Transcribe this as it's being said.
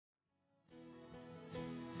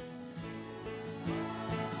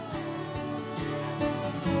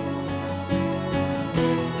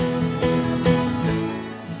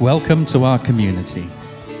Welcome to our community.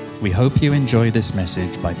 We hope you enjoy this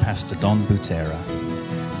message by Pastor Don Butera.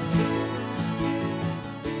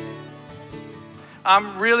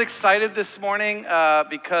 I'm really excited this morning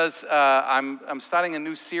because I'm starting a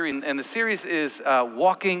new series, and the series is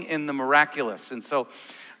Walking in the Miraculous. And so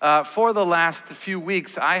for the last few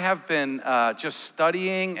weeks, I have been just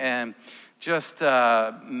studying and just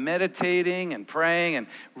meditating and praying and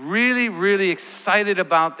really, really excited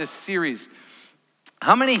about this series.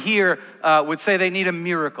 How many here would say they need a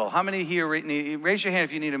miracle? How many here raise your hand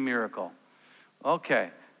if you need a miracle? Okay,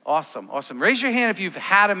 awesome. Raise your hand if you've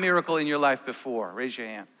had a miracle in your life before. Raise your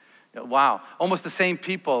hand. Wow, almost the same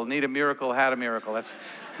people need a miracle, had a miracle. That's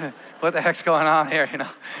what the heck's going on here, you know?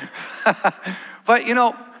 But you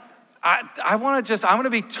know, I'm going to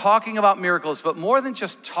be talking about miracles, but more than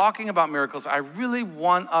just talking about miracles, I really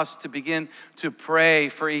want us to begin to pray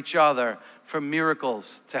for each other for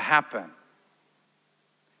miracles to happen.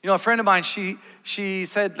 You know, a friend of mine, she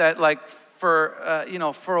said that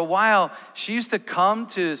for a while, she used to come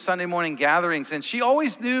to Sunday morning gatherings, and she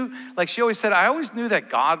always knew, I always knew that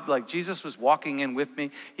God, Jesus was walking in with me.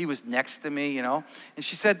 He was next to me, you know. And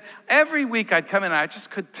she said, every week I'd come in, and I just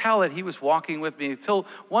could tell that he was walking with me, until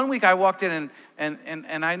one week I walked in,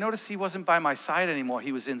 and I noticed he wasn't by my side anymore.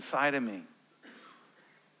 He was inside of me.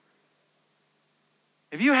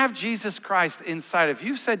 If you have Jesus Christ inside, if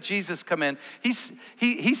you've said, Jesus, come in, he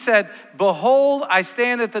said, behold, I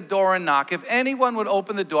stand at the door and knock. If anyone would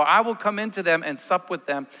open the door, I will come into them and sup with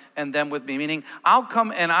them and them with me. Meaning, I'll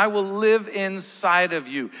come and I will live inside of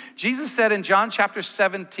you. Jesus said in John chapter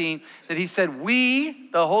 17 that he said, we,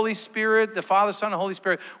 the Holy Spirit, the Father, Son, and Holy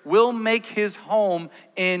Spirit, will make his home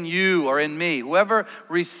in you or in me, whoever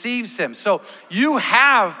receives him. So you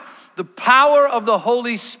have the power of the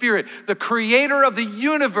Holy Spirit, the creator of the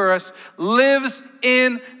universe, lives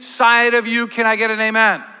inside of you. Can I get an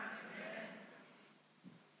amen?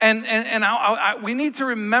 And we need to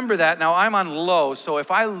remember that. Now, I'm on low, so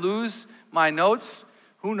if I lose my notes,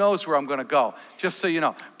 who knows where I'm going to go, just so you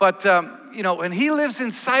know. But, when he lives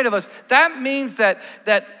inside of us, that means that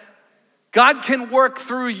God can work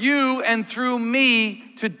through you and through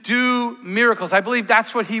me to do miracles. I believe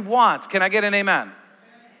that's what he wants. Can I get an amen?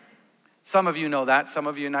 Some of you know that. Some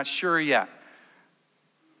of you are not sure yet.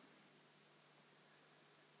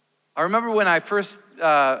 I remember when I first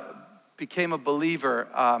became a believer,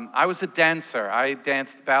 I was a dancer. I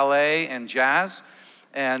danced ballet and jazz,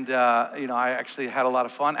 and I actually had a lot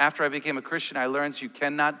of fun. After I became a Christian, I learned you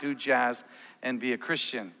cannot do jazz and be a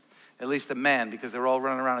Christian, at least a man, because they're all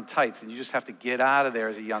running around in tights, and you just have to get out of there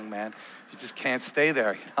as a young man. You just can't stay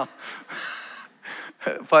there, you know.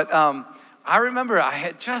 But I remember I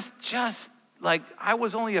had I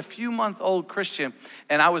was only a few month old Christian,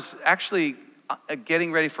 and I was actually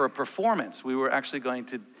getting ready for a performance. We were actually going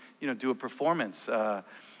to, do a performance,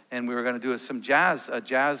 and we were going to do a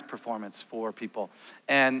jazz performance for people.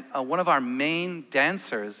 And one of our main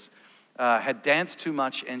dancers had danced too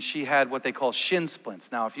much, and she had what they call shin splints.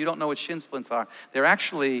 Now, if you don't know what shin splints are, they're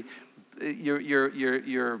actually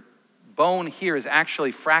your bone here is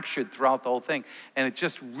actually fractured throughout the whole thing, and it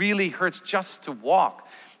just really hurts just to walk.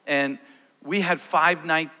 And we had 5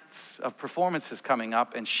 nights of performances coming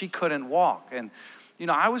up, and she couldn't walk. And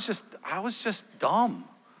I was just dumb.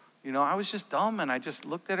 I was just dumb, and I just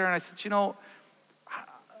looked at her and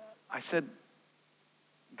I said,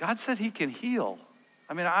 God said he can heal.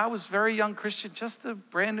 I mean, I was a very young Christian, just a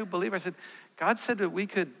brand new believer. I said, God said that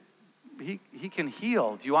he can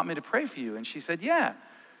heal. Do you want me to pray for you? And she said, yeah.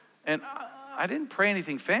 And I didn't pray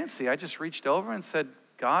anything fancy. I just reached over and said,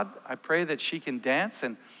 God, I pray that she can dance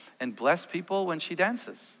and bless people when she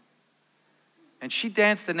dances. And she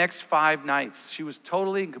danced the next 5 nights. She was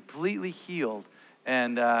totally and completely healed.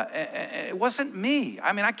 And it wasn't me.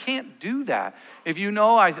 I mean, I can't do that. If you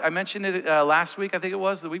know, I mentioned it last week, I think it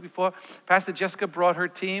was, the week before. Pastor Jessica brought her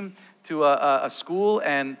team to a school,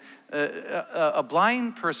 and a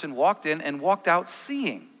blind person walked in and walked out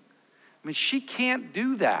seeing. I mean, she can't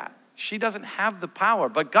do that. She doesn't have the power,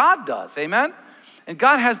 but God does, amen? And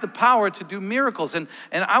God has the power to do miracles. And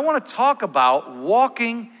I want to talk about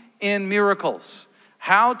walking in miracles,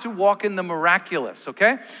 how to walk in the miraculous,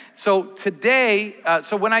 okay? So today,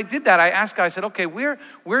 when I did that, I asked God, I said, okay, where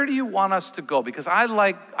do you want us to go? Because I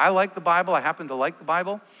like the Bible. I happen to like the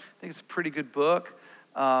Bible. I think it's a pretty good book.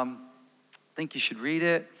 I think you should read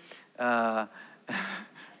it.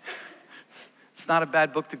 It's not a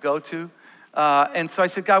bad book to go to. And so I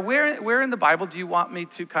said, God, where in the Bible do you want me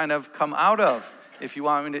to kind of come out of, if you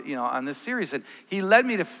want me to, on this series? And he led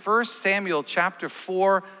me to 1 Samuel chapter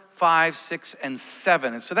 4, 5, 6, and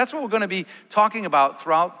 7. And so that's what we're going to be talking about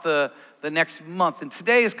throughout the the next month. And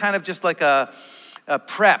today is kind of just like a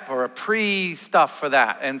prep or a pre-stuff for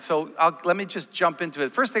that. And so let me just jump into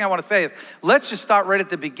it. First thing I want to say is, let's just start right at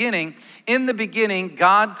the beginning. In the beginning,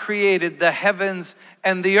 God created the heavens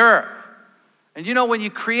and the earth. And you know, when you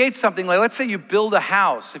create something, like let's say you build a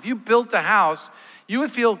house. If you built a house, you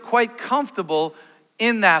would feel quite comfortable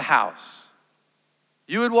in that house.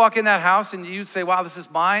 You would walk in that house and you'd say, wow, this is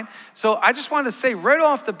mine. So I just wanted to say right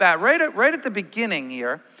off the bat, right at the beginning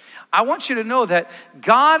here, I want you to know that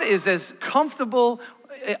God is as comfortable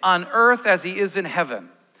on earth as he is in heaven.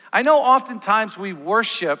 I know oftentimes we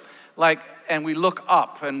worship and we look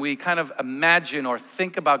up and we kind of imagine or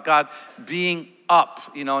think about God being up,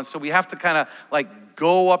 and so we have to kind of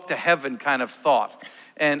go up to heaven kind of thought.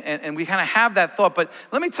 And we kind of have that thought. But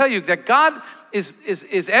let me tell you that God is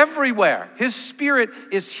everywhere. His Spirit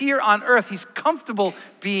is here on earth. He's comfortable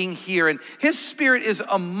being here. And His Spirit is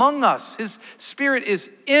among us. His Spirit is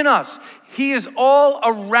in us. He is all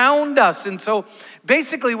around us. And so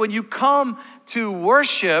basically when you come to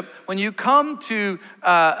worship, when you come to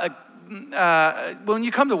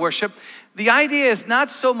worship, the idea is not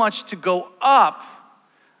so much to go up,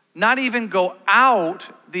 not even go out.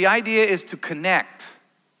 The idea is to connect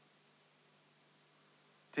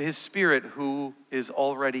to His Spirit who is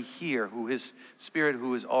already here, His Spirit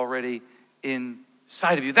who is already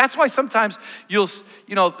inside of you. That's why sometimes the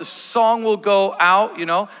song will go out,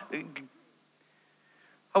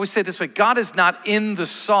 I always say it this way, God is not in the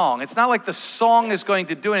song. It's not like the song is going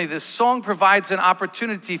to do anything. The song provides an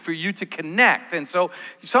opportunity for you to connect. And so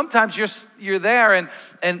sometimes you're there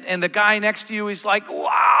and the guy next to you is like,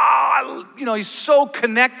 wow, he's so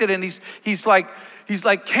connected and he's like,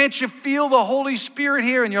 can't you feel the Holy Spirit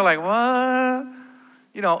here? And you're like, what?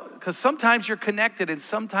 Because sometimes you're connected and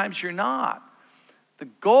sometimes you're not. The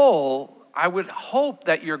goal, I would hope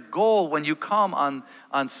that your goal when you come on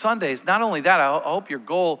Sundays, not only that, I hope your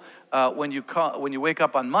goal when you wake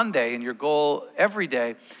up on Monday and your goal every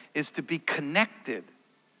day is to be connected.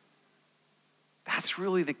 That's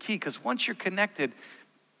really the key, because once you're connected,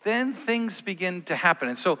 then things begin to happen.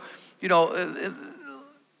 And so,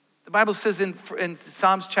 the Bible says in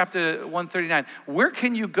Psalms chapter 139, where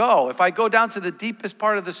can you go? If I go down to the deepest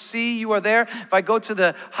part of the sea, you are there. If I go to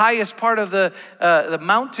the highest part of the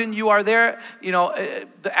mountain, you are there.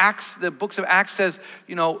 The books of Acts says,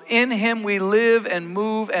 in Him we live and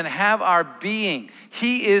move and have our being.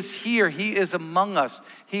 He is here. He is among us.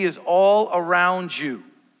 He is all around you.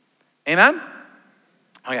 Amen?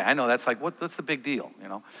 Oh yeah, I know, that's like, what's the big deal,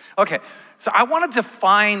 Okay, so I want to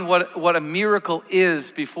define what a miracle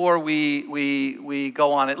is before we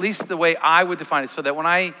go on, at least the way I would define it, so that when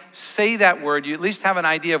I say that word, you at least have an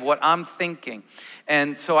idea of what I'm thinking.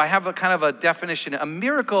 And so I have a kind of a definition. A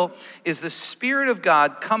miracle is the Spirit of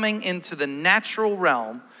God coming into the natural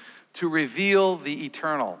realm to reveal the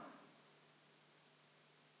eternal. Let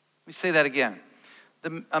me say that again.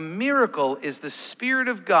 A miracle is the Spirit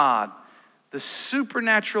of God, the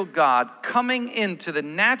supernatural God, coming into the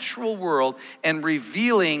natural world and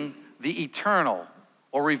revealing the eternal,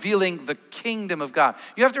 or revealing the kingdom of God.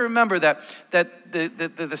 You have to remember that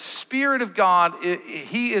the Spirit of God,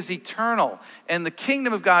 He is eternal, and the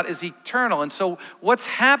kingdom of God is eternal. And so what's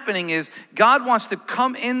happening is God wants to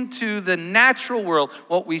come into the natural world,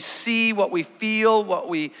 what we see, what we feel, what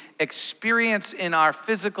we experience in our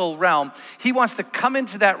physical realm. He wants to come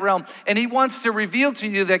into that realm, and He wants to reveal to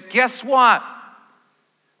you that, guess what?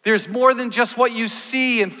 There's more than just what you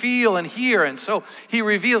see and feel and hear. And so He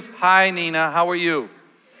reveals, hi Nina, how are you?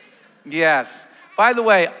 Yes. By the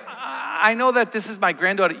way, I know that this is my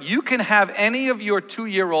granddaughter. You can have any of your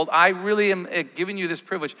 2-year-old. I really am giving you this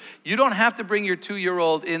privilege. You don't have to bring your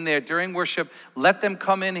 2-year-old in there during worship. Let them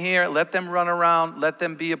come in here. Let them run around. Let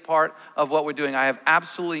them be a part of what we're doing. I have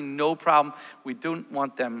absolutely no problem. We don't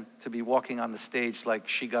want them to be walking on the stage like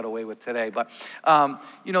she got away with today. But,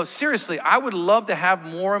 seriously, I would love to have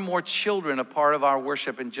more and more children a part of our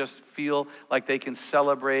worship and just feel like they can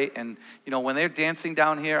celebrate. And, when they're dancing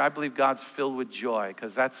down here, I believe God's filled with joy,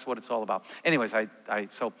 because that's what it's all about. Anyways,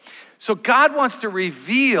 so God wants to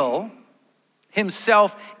reveal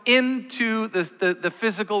Himself into the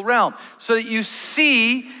physical realm so that you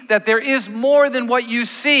see that there is more than what you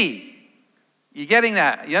see. You getting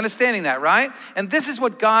that? You understanding that, right? And this is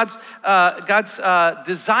what God's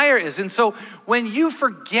desire is. And so when you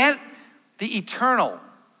forget the eternal,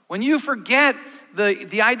 when you forget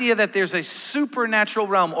the idea that there's a supernatural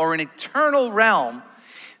realm or an eternal realm,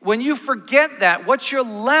 when you forget that, what you're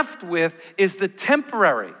left with is the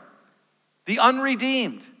temporary, the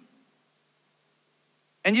unredeemed.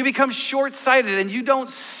 And you become short-sighted and you don't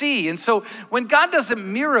see. And so when God does a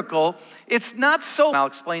miracle, it's not so, I'll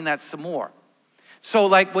explain that some more. So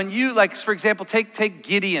like when you, like for example, take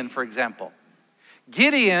Gideon, for example.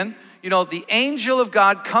 Gideon, the angel of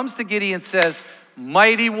God comes to Gideon and says,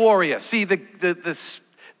 mighty warrior. See, the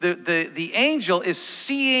angel is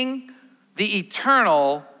seeing the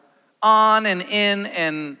eternal on and in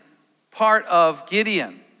and part of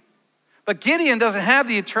Gideon. But Gideon doesn't have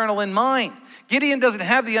the eternal in mind. Gideon doesn't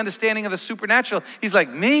have the understanding of the supernatural. He's like,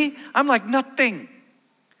 me? I'm like nothing.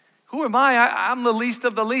 Who am I? I'm the least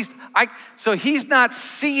of the least. So he's not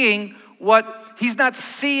seeing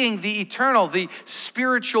the eternal, the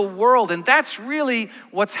spiritual world. And that's really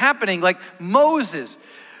what's happening. Like Moses,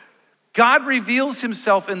 God reveals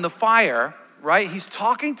himself in the fire, right? He's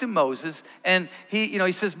talking to Moses and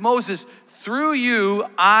he says, Moses, through you,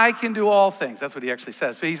 I can do all things. That's what he actually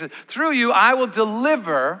says. But he says, through you, I will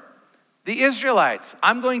deliver the Israelites.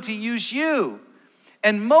 I'm going to use you.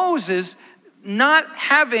 And Moses, not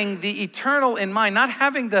having the eternal in mind, not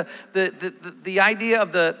having the idea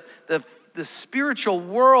of the spiritual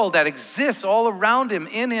world that exists all around him,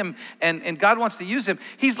 in him, and God wants to use him,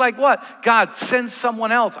 he's like, what? God, send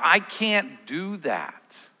someone else. I can't do that.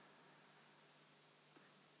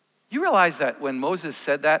 You realize that when Moses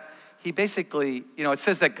said that, he basically, it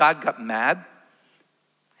says that God got mad.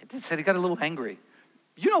 It said he got a little angry.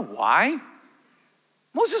 You know why?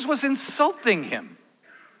 Moses was insulting him.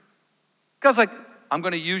 God's like, I'm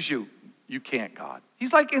going to use you. You can't, God.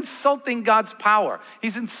 He's like insulting God's power.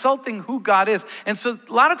 He's insulting who God is. And so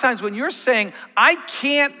a lot of times when you're saying, I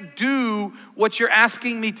can't do what you're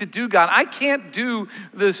asking me to do, God. I can't do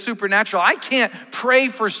the supernatural. I can't pray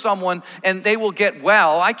for someone and they will get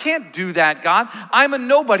well. I can't do that, God. I'm a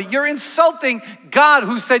nobody. You're insulting God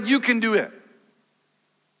who said you can do it.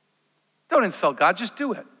 Don't insult God, just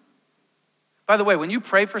do it. By the way, when you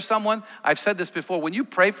pray for someone, I've said this before, when you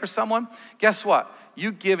pray for someone, guess what?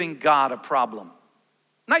 You're giving God a problem.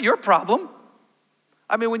 Not your problem.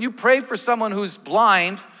 I mean, when you pray for someone who's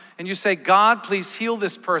blind and you say, God, please heal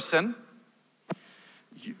this person,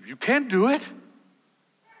 you can't do it.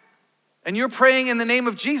 And you're praying in the name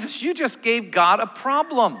of Jesus, you just gave God a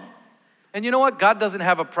problem. And you know what? God doesn't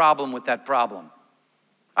have a problem with that problem.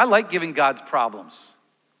 I like giving God's problems.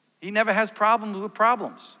 He never has problems with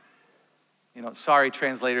problems. Sorry,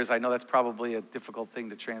 translators, I know that's probably a difficult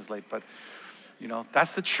thing to translate, but,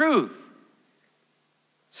 that's the truth.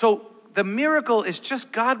 So the miracle is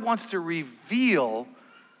just God wants to reveal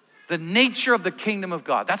the nature of the kingdom of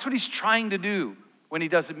God. That's what he's trying to do when he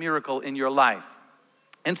does a miracle in your life.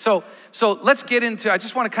 And so let's get into, I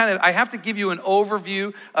just want to I have to give you an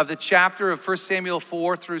overview of the chapter of 1 Samuel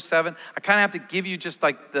 4 through 7. I kind of have to give you just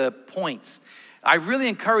like the points. I really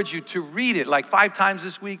encourage you to read it like 5 times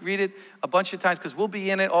this week. Read it a bunch of times because we'll be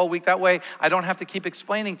in it all week. That way I don't have to keep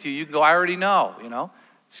explaining to you. You can go, I already know,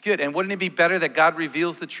 It's good. And wouldn't it be better that God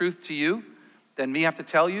reveals the truth to you than me have to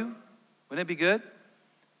tell you? Wouldn't it be good?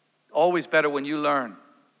 Always better when you learn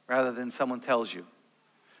rather than someone tells you.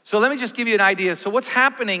 So let me just give you an idea. So what's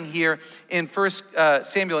happening here in 1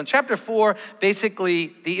 Samuel? In chapter 4,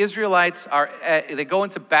 basically the Israelites they go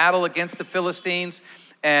into battle against the Philistines.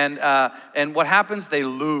 And what happens? They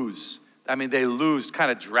lose. I mean, they lose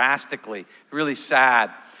kind of drastically. Really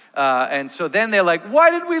sad. And so then they're like,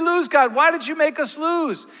 why did we lose, God? Why did you make us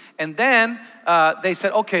lose? And then they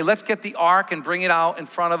said, okay, let's get the ark and bring it out in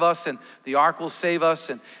front of us, and the ark will save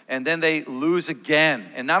us. And then they lose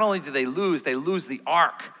again. And not only do they lose the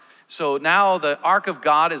ark. So now the ark of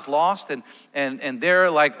God is lost, and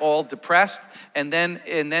they're like all depressed. And then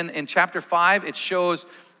in chapter 5, it shows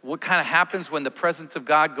what kind of happens when the presence of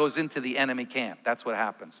God goes into the enemy camp. That's what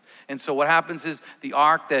happens. And so what happens is the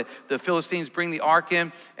ark, the Philistines bring the ark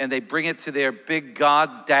in, and they bring it to their big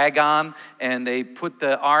god, Dagon, and they put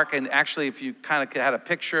the ark, and actually if you kind of had a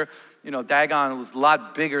picture, Dagon was a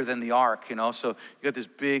lot bigger than the ark, so you got this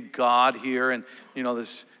big god here, and,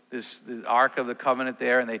 the Ark of the Covenant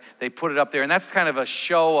there, and they put it up there. And that's kind of a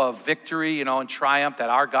show of victory, and triumph that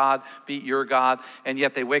our God beat your God. And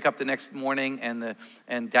yet they wake up the next morning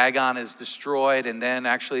and Dagon is destroyed. And then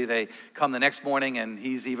actually they come the next morning and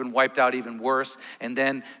he's even wiped out even worse. And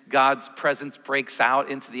then God's presence breaks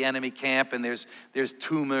out into the enemy camp, and there's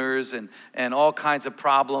tumors and all kinds of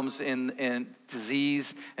problems in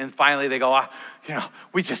disease. And finally they go,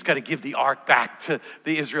 we just got to give the ark back to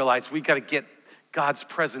the Israelites. We got to get God's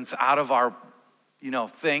presence out of our,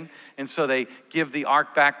 thing. And so they give the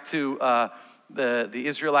ark back to the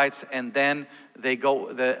Israelites, and then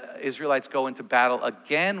the Israelites go into battle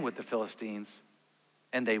again with the Philistines,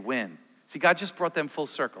 and they win. See, God just brought them full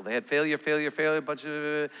circle. They had failure,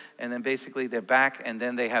 and then basically they're back, and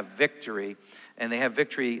then they have victory. And they have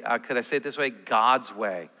victory, could I say it this way? God's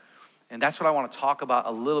way. And that's what I want to talk about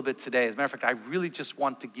a little bit today. As a matter of fact, I really just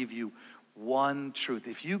want to give you one truth.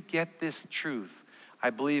 If you get this truth, I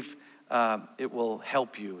believe it will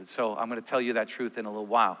help you. And so I'm going to tell you that truth in a little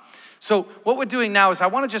while. So what we're doing now is I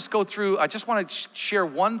want to just go through, I just want to share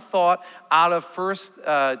one thought out of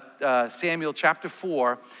 1 Samuel chapter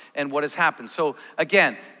 4 and what has happened. So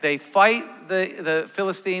again, they fight the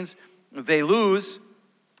Philistines, they lose,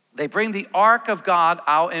 they bring the ark of God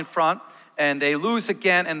out in front, and they lose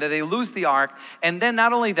again, and then they lose the ark. And then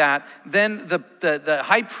not only that, then the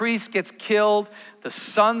high priest gets killed, the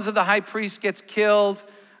sons of the high priest gets killed,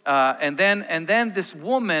 and then this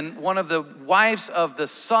woman, one of the wives of the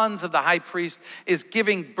sons of the high priest, is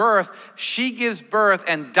giving birth. She gives birth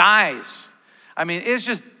and dies. I mean, it's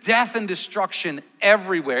just death and destruction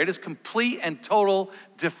everywhere. It is complete and total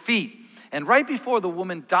defeat. And right before the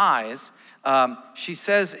woman dies, she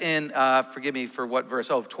says in, forgive me for what verse,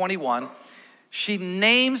 21, she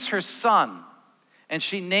names her son, and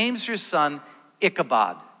she names her son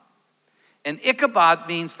Ichabod. And Ichabod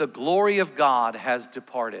means the glory of God has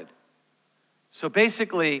departed. So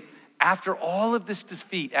basically, after all of this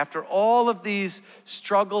defeat, after all of these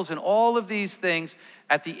struggles and all of these things,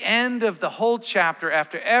 at the end of the whole chapter,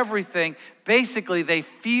 after everything, basically they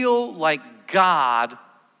feel like God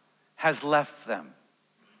has left them.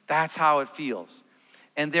 That's how it feels.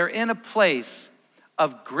 And they're in a place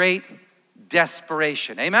of great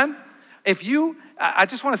desperation. Amen? I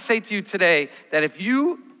just want to say to you today that if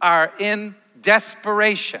you are in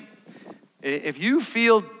desperation, if you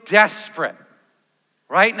feel desperate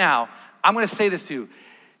right now, I'm going to say this to you.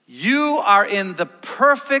 You are in the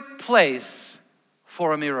perfect place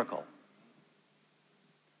for a miracle.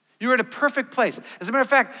 You're in a perfect place. As a matter of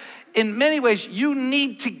fact, in many ways, you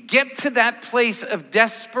need to get to that place of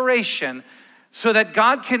desperation so that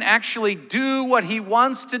God can actually do what he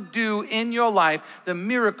wants to do in your life, the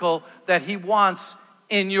miracle that he wants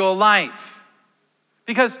in your life.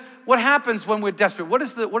 Because what happens when we're desperate? What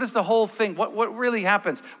is the whole thing? What really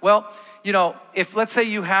happens? Well, if let's say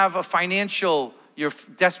you have you're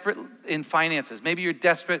desperate in finances. Maybe you're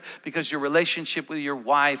desperate because your relationship with your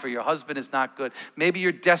wife or your husband is not good. Maybe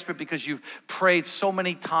you're desperate because you've prayed so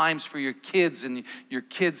many times for your kids and your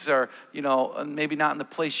kids are, maybe not in the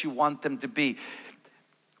place you want them to be.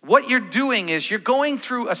 What you're doing is you're going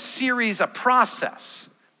through a process.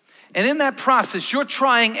 And in that process, you're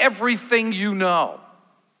trying everything you know.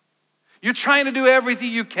 You're trying to do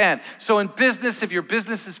everything you can. So in business, if your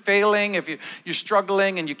business is failing, if you're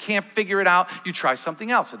struggling and you can't figure it out, you try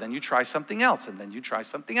something else, and then you try something else, and then you try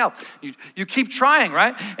something else. You keep trying,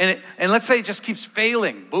 right? And let's say it just keeps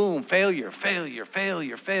failing. Boom, failure,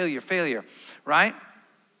 right?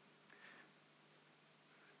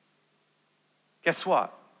 Guess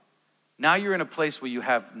what? Now you're in a place where you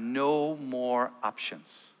have no more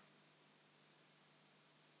options.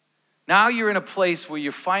 Now you're in a place where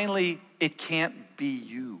it can't be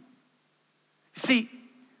you. You see,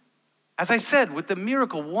 as I said, with the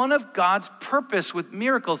miracle, one of God's purpose with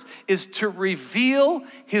miracles is to reveal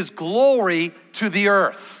his glory to the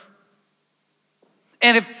earth.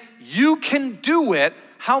 And if you can do it,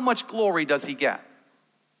 how much glory does he get?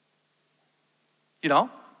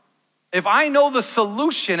 If I know the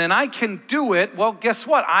solution and I can do it, well, guess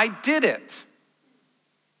what? I did it.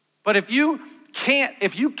 But if you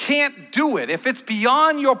can't do it, if it's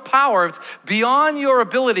beyond your power, if it's beyond your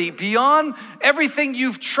ability, beyond everything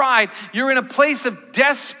you've tried, you're in a place of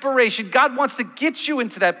desperation. God wants to get you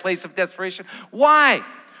into that place of desperation. Why?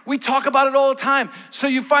 We talk about it all the time. So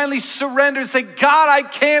you finally surrender and say, God, I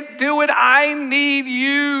can't do it. I need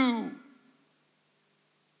you.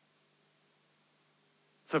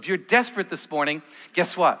 So if you're desperate this morning,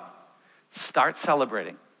 guess what? Start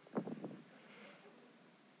celebrating.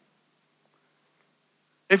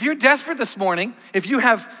 If you're desperate this morning, if you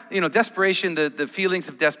have, desperation, the feelings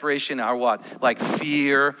of desperation are what? Like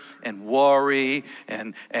fear and worry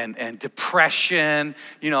and depression,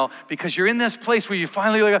 because you're in this place where you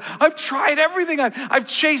finally I've tried everything. I've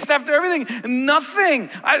chased after everything. Nothing.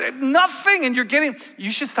 And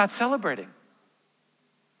you should start celebrating.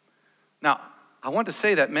 Now, I want to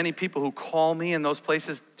say that many people who call me in those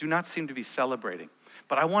places do not seem to be celebrating.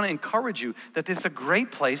 But I want to encourage you that it's a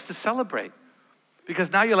great place to celebrate.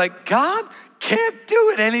 Because now you're like, God can't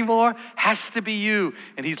do it anymore. Has to be you.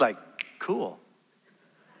 And he's like, cool.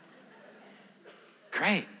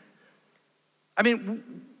 Great. I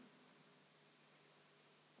mean,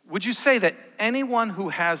 would you say that anyone who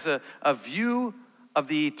has a view of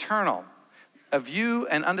the eternal, a view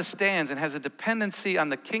and understands and has a dependency on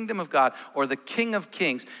the kingdom of God or the King of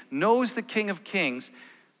Kings, knows the King of Kings,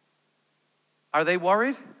 are they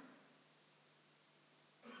worried?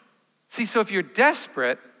 See, so if you're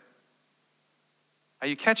desperate, are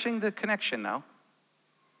you catching the connection now? Are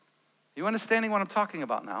you understanding what I'm talking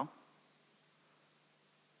about now?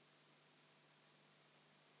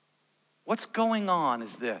 What's going on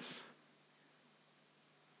is this.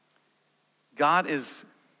 God is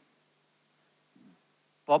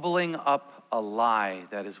bubbling up a lie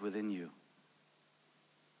that is within you.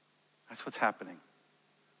 That's what's happening.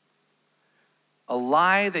 A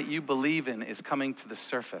lie that you believe in is coming to the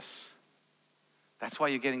surface. That's why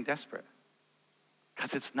you're getting desperate.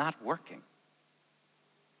 Because it's not working.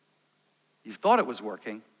 You thought it was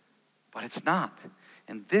working, but it's not.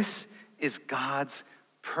 And this is God's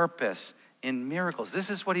purpose in miracles. This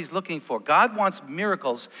is what he's looking for. God wants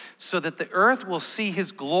miracles so that the earth will see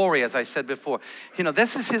his glory, as I said before.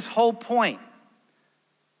 This is his whole point.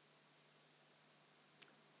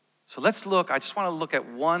 So let's look. I just want to look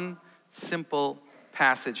at one simple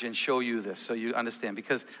passage and show you this so you understand.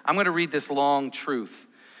 Because I'm going to read this long truth.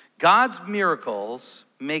 God's miracles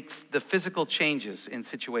make the physical changes in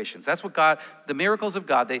situations. That's what the miracles of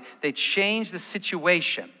God, they change the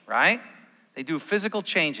situation, right? They do physical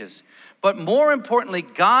changes. But more importantly,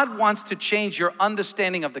 God wants to change your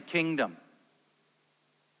understanding of the kingdom.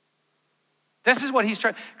 This is what he's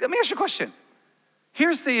trying. Let me ask you a question.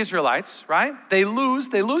 Here's the Israelites, right? They lose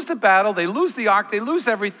the battle, they lose the ark, they lose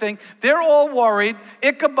everything. They're all worried.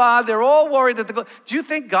 Ichabod, they're all worried that do you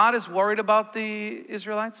think God is worried about the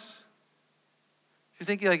Israelites? Do you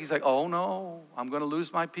think he's like, oh no, I'm going to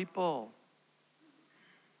lose my people?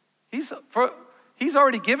 He's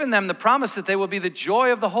already given them the promise that they will be the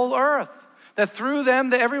joy of the whole earth. That through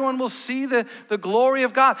them, that everyone will see the glory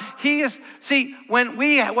of God.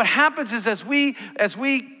 What happens is as we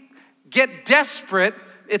get desperate,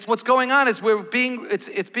 it's what's going on is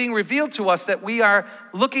it's being revealed to us that we are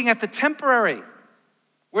looking at the temporary.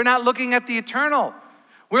 We're not looking at the eternal.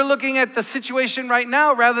 We're looking at the situation right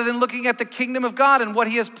now rather than looking at the kingdom of God and what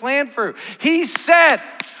he has planned for you. He said,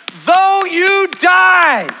 though you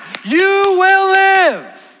die, you will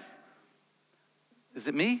live. Is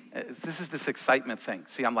it me? This is this excitement thing.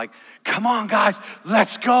 See, I'm like, come on, guys,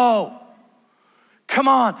 let's go. Come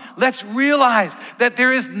on, let's realize that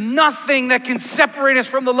there is nothing that can separate us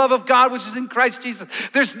from the love of God, which is in Christ Jesus.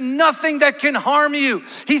 There's nothing that can harm you.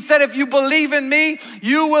 He said, if you believe in me,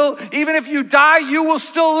 you will, even if you die, you will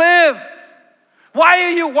still live.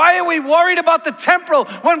 Why are we worried about the temporal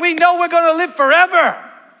when we know we're going to live forever?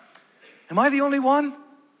 Am I the only one?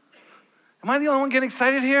 Am I the only one getting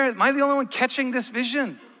excited here? Am I the only one catching this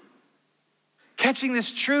vision? Catching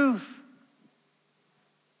this truth?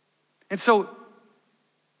 And so,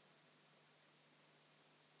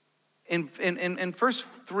 in verse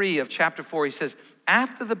 3 of chapter 4, he says,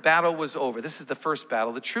 after the battle was over, this is the first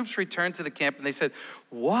battle, the troops returned to the camp and they said,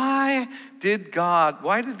 why did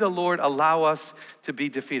the Lord allow us to be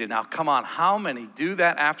defeated? Now, come on, how many do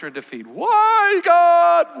that after a defeat? Why,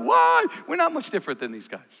 God? Why? We're not much different than these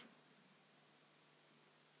guys.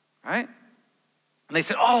 Right? And they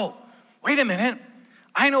said, oh, wait a minute.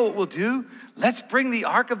 I know what we'll do. Let's bring the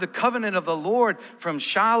Ark of the Covenant of the Lord from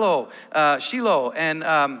Shiloh, and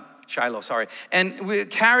we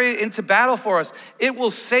carry it into battle for us. It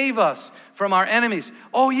will save us from our enemies.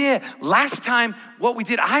 Oh yeah, last time what we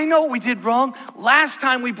did, I know what we did wrong. Last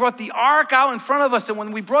time we brought the Ark out in front of us, and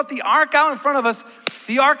when we brought the Ark out in front of us,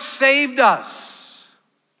 the Ark saved us.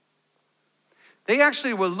 They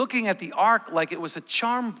actually were looking at the Ark like it was a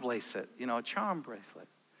charm bracelet,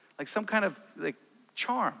 like some kind of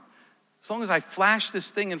charm. As long as I flash this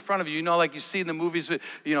thing in front of you, like you see in the movies with,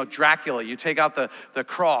 Dracula, you take out the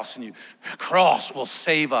cross and cross will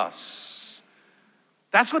save us.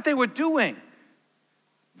 That's what they were doing.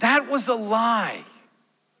 That was a lie.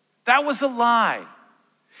 That was a lie.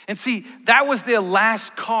 And see, that was their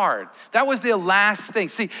last card. That was their last thing.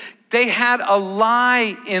 See, they had a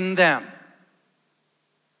lie in them.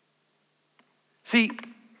 See,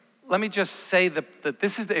 let me just say that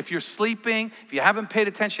this is, if you're sleeping, if you haven't paid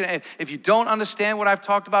attention, if you don't understand what I've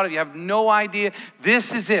talked about, if you have no idea,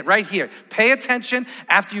 this is it right here. Pay attention.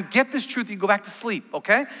 After you get this truth, you go back to sleep,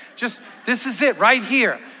 okay? This is it right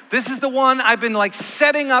here. This is the one I've been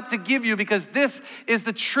setting up to give you because this is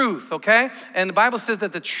the truth, okay? And the Bible says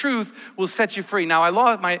that the truth will set you free. Now, I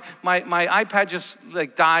lost my iPad just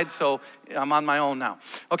died, so I'm on my own now,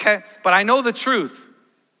 okay? But I know the truth.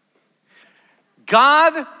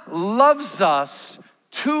 God loves us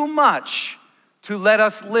too much to let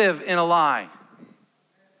us live in a lie.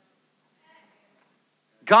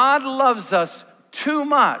 God loves us too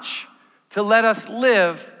much to let us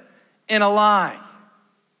live in a lie.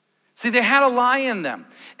 See, they had a lie in them.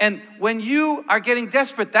 And when you are getting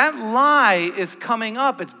desperate, that lie is coming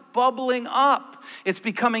up. It's bubbling up. It's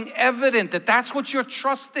becoming evident that that's what you're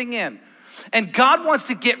trusting in. And God wants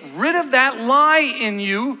to get rid of that lie in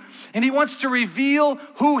you, and he wants to reveal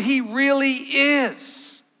who he really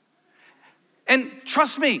is. And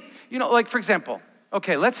trust me, like for example,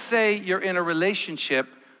 okay, let's say you're in a relationship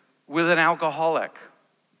with an alcoholic.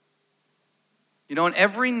 And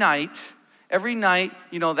every night,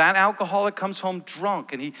 that alcoholic comes home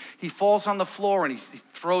drunk, and he falls on the floor, and he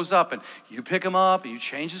throws up, and you pick him up, and you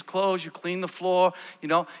change his clothes, you clean the floor. You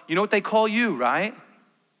know what they call you, right?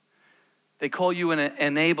 They call you an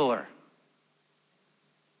enabler.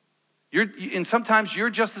 And sometimes you're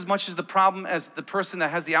just as much as the problem as the person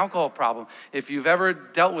that has the alcohol problem. If you've ever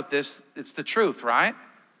dealt with this, it's the truth, right?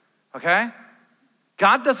 Okay?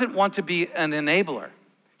 God doesn't want to be an enabler.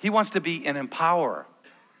 He wants to be an empowerer.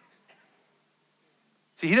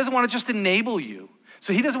 See, he doesn't want to just enable you.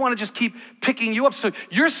 So he doesn't want to just keep picking you up. So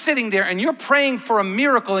you're sitting there and you're praying for a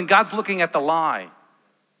miracle, and God's looking at the lie.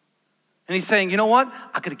 And he's saying, you know what?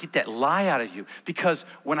 I'm going to get that lie out of you, because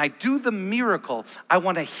when I do the miracle, I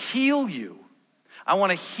want to heal you. I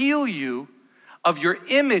want to heal you of your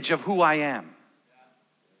image of who I am.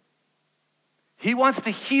 He wants to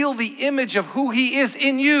heal the image of who he is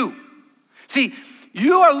in you. See,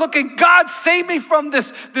 you are looking, God, save me from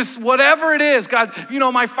this whatever it is. God,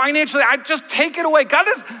 my financial, I just take it away.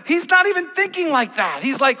 He's not even thinking like that.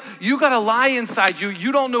 He's like, you got a lie inside you.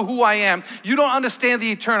 You don't know who I am. You don't understand the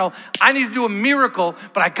eternal. I need to do a miracle,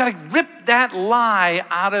 but I got to rip that lie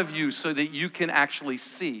out of you so that you can actually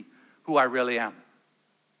see who I really am.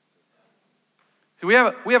 So we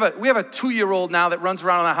have a 2-year-old now that runs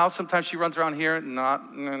around in the house. Sometimes she runs around here,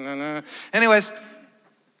 no. Anyways,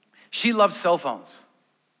 she loves cell phones,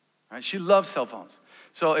 right? She loves cell phones.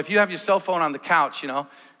 So if you have your cell phone on the couch,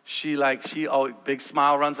 she big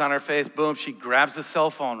smile runs on her face, boom, she grabs the cell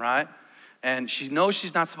phone, right? And she knows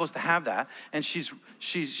she's not supposed to have that, and she's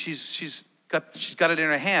got it in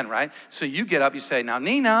her hand, right? So you get up, you say, now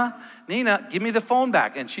Nina, give me the phone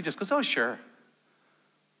back. And she just goes, oh, sure.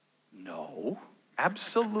 No,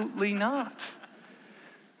 absolutely not.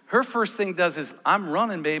 Her first thing does is, I'm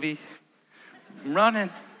running, baby.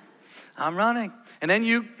 I'm running. And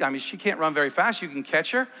then she can't run very fast. You can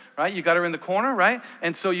catch her, right? You got her in the corner, right?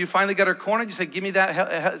 And so you finally got her cornered. You say, give me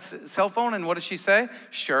that cell phone. And what does she say?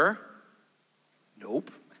 Sure.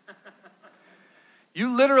 Nope. You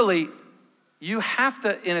have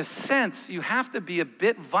to, in a sense, you have to be a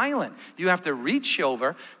bit violent. You have to reach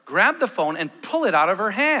over, grab the phone, and pull it out of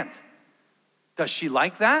her hand. Does she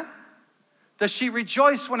like that? Does she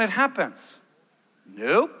rejoice when it happens?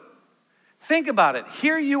 Nope. Think about it.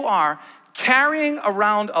 Here you are carrying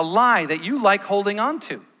around a lie that you like holding on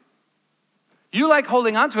to. You like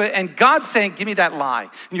holding on to it, and God's saying, give me that lie.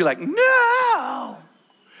 And you're like, no.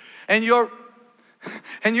 And you're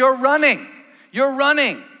running. You're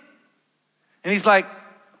running. And he's like,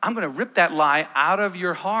 I'm going to rip that lie out of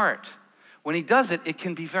your heart. When he does it, it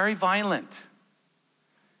can be very violent.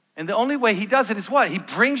 And the only way he does it is what? He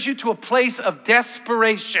brings you to a place of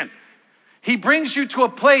desperation. He brings you to a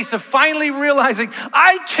place of finally realizing,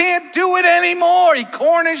 I can't do it anymore. He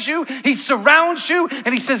corners you, he surrounds you, and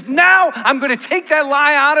he says, now I'm going to take that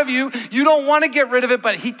lie out of you. You don't want to get rid of it,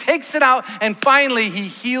 but he takes it out, and finally he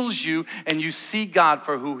heals you, and you see God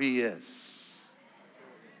for who he is.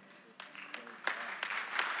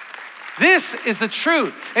 This is the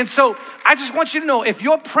truth. And so I just want you to know, if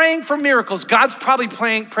you're praying for miracles, God's probably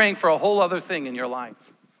praying for a whole other thing in your life.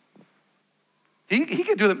 He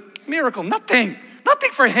could do the miracle. Nothing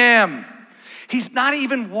for him. He's not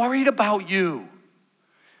even worried about you.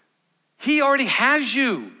 He already has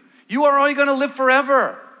you. You are already going to live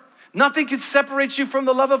forever. Nothing can separate you from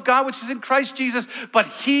the love of God, which is in Christ Jesus. But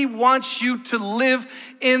he wants you to live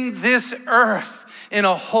in this earth in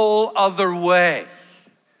a whole other way.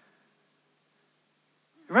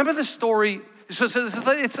 Remember the story?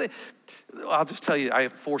 I'll just tell you, I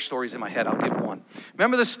have 4 stories in my head. I'll give one.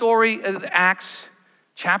 Remember the story of Acts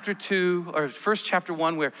chapter 2, or first chapter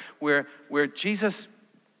 1, where Jesus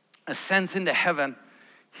ascends into heaven.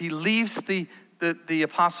 He leaves the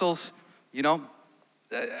apostles,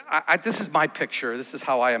 this is my picture. This is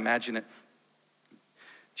how I imagine it.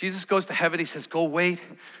 Jesus goes to heaven. He says, go wait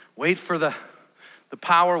for the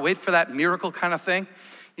power, wait for that miracle kind of thing,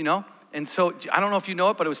 And so, I don't know if you know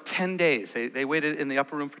it, but it was 10 days. They waited in the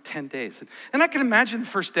upper room for 10 days. And I can imagine the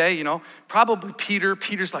first day, probably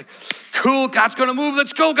Peter's like, cool, God's going to move.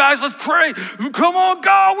 Let's go, guys. Let's pray. Come on,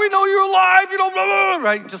 God. We know you're alive. Blah, blah, blah,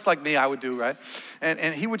 right? Just like me, I would do, right?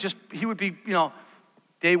 And he would be,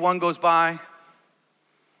 day 1 goes by,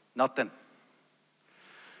 nothing.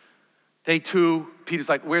 Day 2, Peter's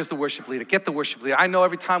like, where's the worship leader? Get the worship leader. I know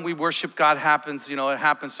every time we worship, God happens, it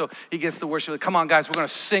happens. So he gets the worship leader. Come on, guys, we're going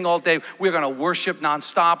to sing all day. We're going to worship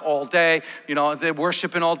nonstop all day. They're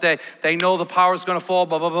worshiping all day. They know the power is going to fall,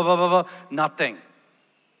 blah, blah, blah, blah, blah, blah. Nothing.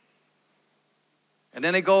 And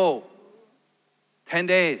then they go 10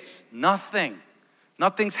 days, nothing.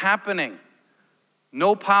 Nothing's happening.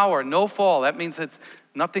 No power, no fall. That means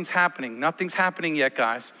nothing's happening. Nothing's happening yet,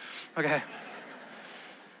 guys. Okay.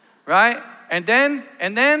 Right? And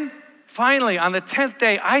then, finally, on the 10th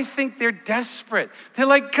day, I think they're desperate. They're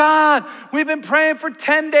like, God, we've been praying for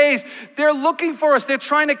 10 days. They're looking for us. They're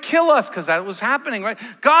trying to kill us because that was happening, right?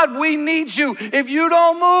 God, we need you. If you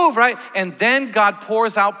don't move, right? And then God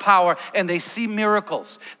pours out power and they see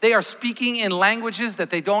miracles. They are speaking in languages that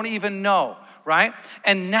they don't even know, right?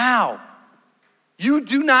 And now, you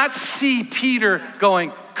do not see Peter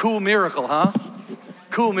going, cool miracle, huh?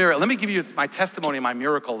 Cool miracle. Let me give you my testimony of my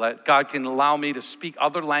miracle that God can allow me to speak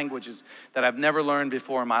other languages that I've never learned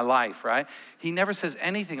before in my life, right? He never says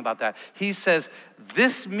anything about that. He says,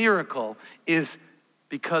 this miracle is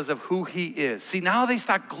because of who he is. See, now they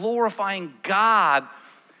start glorifying God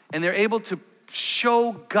and they're able to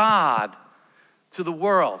show God to the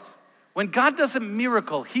world. When God does a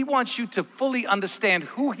miracle, he wants you to fully understand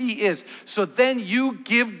who he is. So then you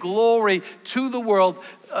give glory to the world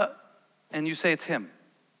and you say it's him.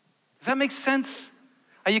 Does that make sense?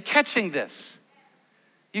 Are you catching this?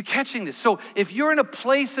 You catching this? So if you're in a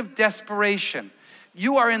place of desperation,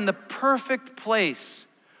 you are in the perfect place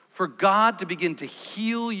for God to begin to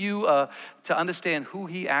heal you, to understand who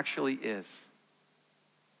he actually is.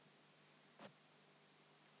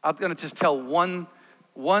 I'm going to just tell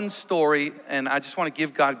one story, and I just want to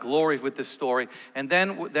give God glory with this story, and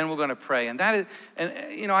then we're going to pray. And that is,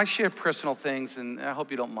 I share personal things, and I hope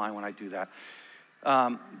you don't mind when I do that.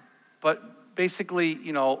 But basically,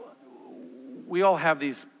 we all have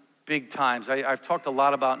these big times. I've talked a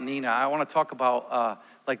lot about Nina. I want to talk about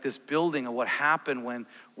like this building and what happened when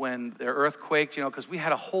the earthquake, because we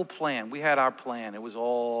had a whole plan. We had our plan.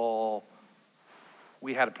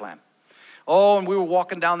 We had a plan. Oh, and we were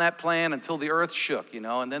walking down that plan until the earth shook,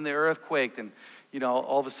 and then the earth quaked, and,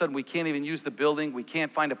 all of a sudden we can't even use the building. We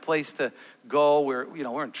can't find a place to go.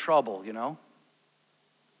 We're in trouble,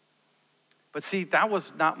 But see, that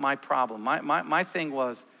was not my problem. My thing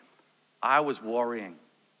was, I was worrying.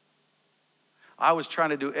 I was trying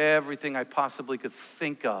to do everything I possibly could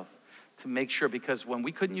think of to make sure, because when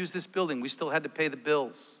we couldn't use this building, we still had to pay the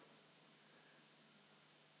bills.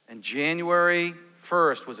 And January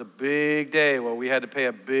 1st was a big day where we had to pay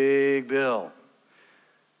a big bill.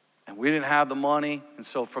 And we didn't have the money. And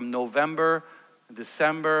so from November,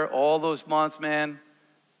 December, all those months, man,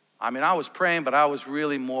 I was praying, but I was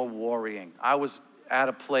really more worrying. I was at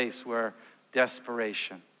a place where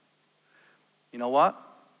desperation. You know what?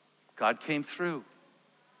 God came through.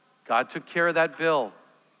 God took care of that bill,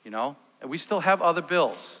 And we still have other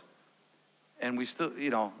bills. And we still,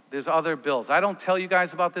 there's other bills. I don't tell you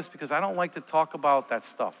guys about this because I don't like to talk about that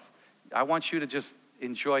stuff. I want you to just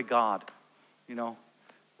enjoy God,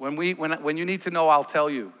 When you need to know, I'll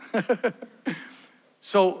tell you.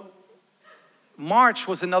 So March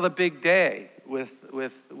was another big day with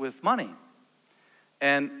money.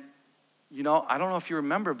 And, I don't know if you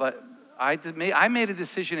remember, but I made a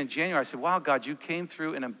decision in January. I said, wow, God, you came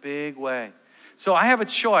through in a big way. So I have a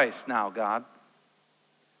choice now, God.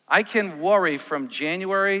 I can worry from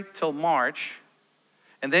January till March,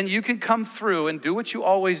 and then you can come through and do what you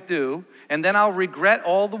always do, and then I'll regret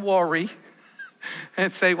all the worry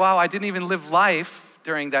and say, wow, I didn't even live life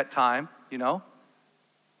during that time,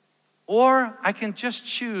 Or I can just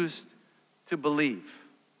choose to believe,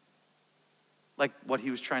 like what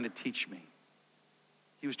he was trying to teach me.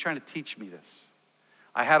 He was trying to teach me this.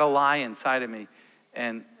 I had a lie inside of me,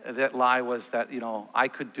 and that lie was that, I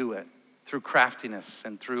could do it through craftiness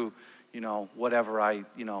and through, whatever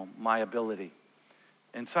my ability.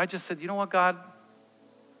 And so I just said, you know what, God?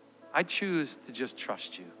 I choose to just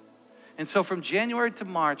trust you. And so from January to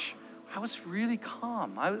March, I was really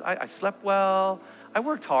calm. I slept well. I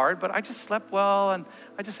worked hard, but I just slept well. And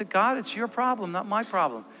I just said, God, it's your problem, not my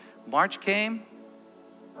problem. March came.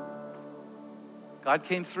 God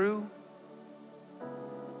came through.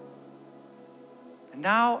 And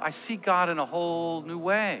now I see God in a whole new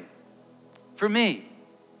way. For me.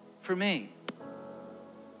 for me.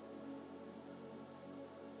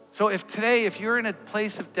 So if you're in a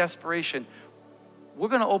place of desperation, we're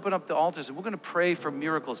going to open up the altars and we're going to pray for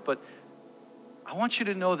miracles. But I want you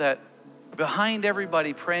to know that behind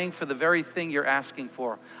everybody praying for the very thing you're asking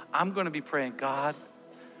for, I'm going to be praying, God,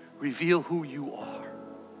 reveal who you are.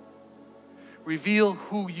 Reveal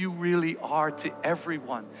who you really are to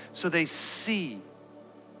everyone so they see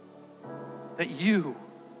that you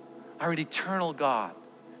are an eternal God,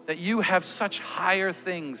 that you have such higher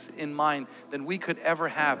things in mind than we could ever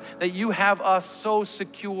have, that you have us so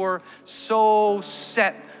secure, so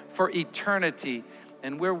set for eternity,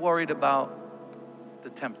 and we're worried about the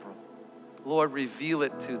temporal. Lord, reveal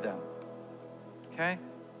it to them. Okay?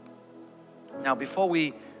 Now, before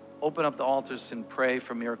we open up the altars and pray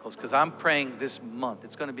for miracles, because I'm praying this month.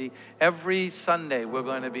 It's going to be every Sunday we're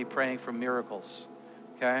going to be praying for miracles.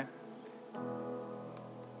 Okay?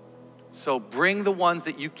 So bring the ones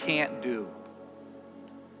that you can't do.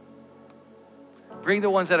 Bring the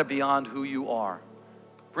ones that are beyond who you are.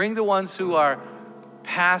 Bring the ones who are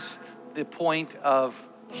past the point of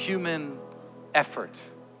human effort.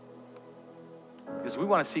 Because we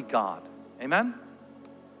want to see God. Amen?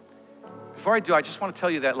 Before I do, I just want to tell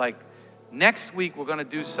you that next week we're going to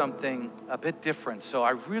do something a bit different. So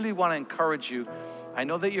I really want to encourage you. I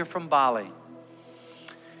know that you're from Bali.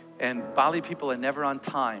 And Bali people are never on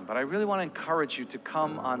time. But I really want to encourage you to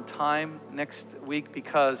come on time next week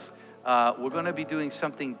because we're going to be doing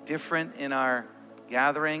something different in our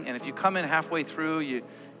gathering. And if you come in halfway through,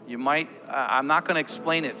 you might, I'm not going to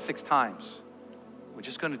explain it 6 times. We're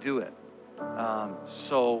just going to do it.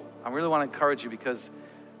 So I really want to encourage you because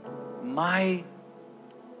my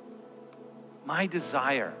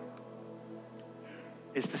desire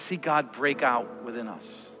is to see God break out within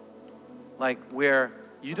us. Where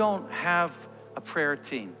you don't have a prayer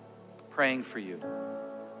team praying for you.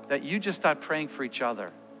 That you just start praying for each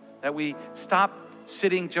other. That we stop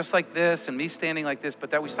sitting just like this and me standing like this,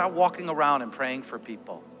 but that we start walking around and praying for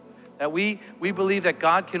people. That we believe that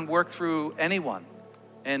God can work through anyone.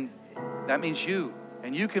 And that means you.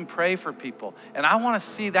 And you can pray for people. And I want to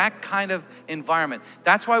see that kind of environment.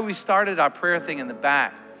 That's why we started our prayer thing in the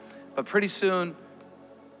back. But pretty soon,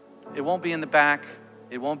 it won't be in the back.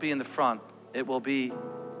 It won't be in the front. It will be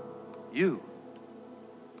you.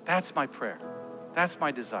 That's my prayer. That's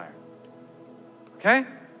my desire. Okay?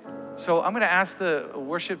 So I'm going to ask the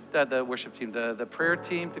worship team, the prayer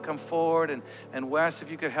team to come forward. And Wes, if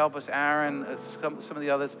you could help us, Aaron, some of the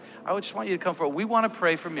others. I would just want you to come forward. We want to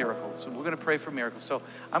pray for miracles. We're going to pray for miracles. So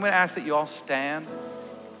I'm going to ask that you all stand.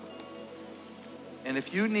 And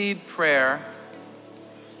if you need prayer,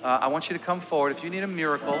 I want you to come forward. If you need a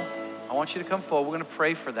miracle, I want you to come forward. We're going to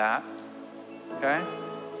pray for that. Okay?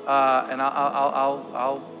 And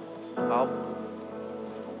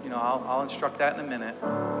I'll instruct that in a minute.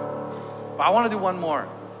 But I want to do one more.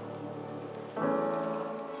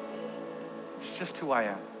 It's just who I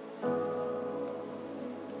am.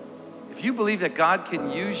 If you believe that God can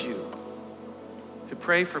use you to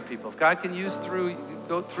pray for people, if God can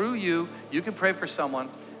go through you, you can pray for someone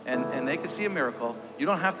and they can see a miracle. You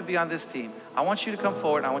don't have to be on this team. I want you to come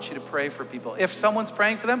forward and I want you to pray for people. If someone's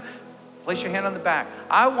praying for them, place your hand on the back.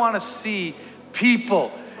 I want to see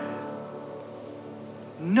people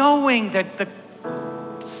knowing that the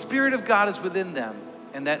Spirit of God is within them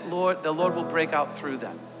and that the Lord will break out through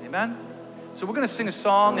them. Amen? So we're going to sing a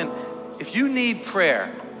song, and if you need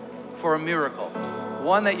prayer for a miracle,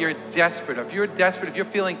 one that you're desperate, if you're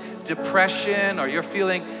feeling depression or you're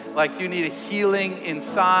feeling like you need a healing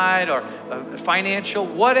inside or financial,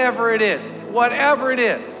 whatever it is,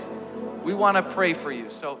 we want to pray for you.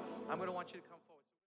 So I'm going to want you to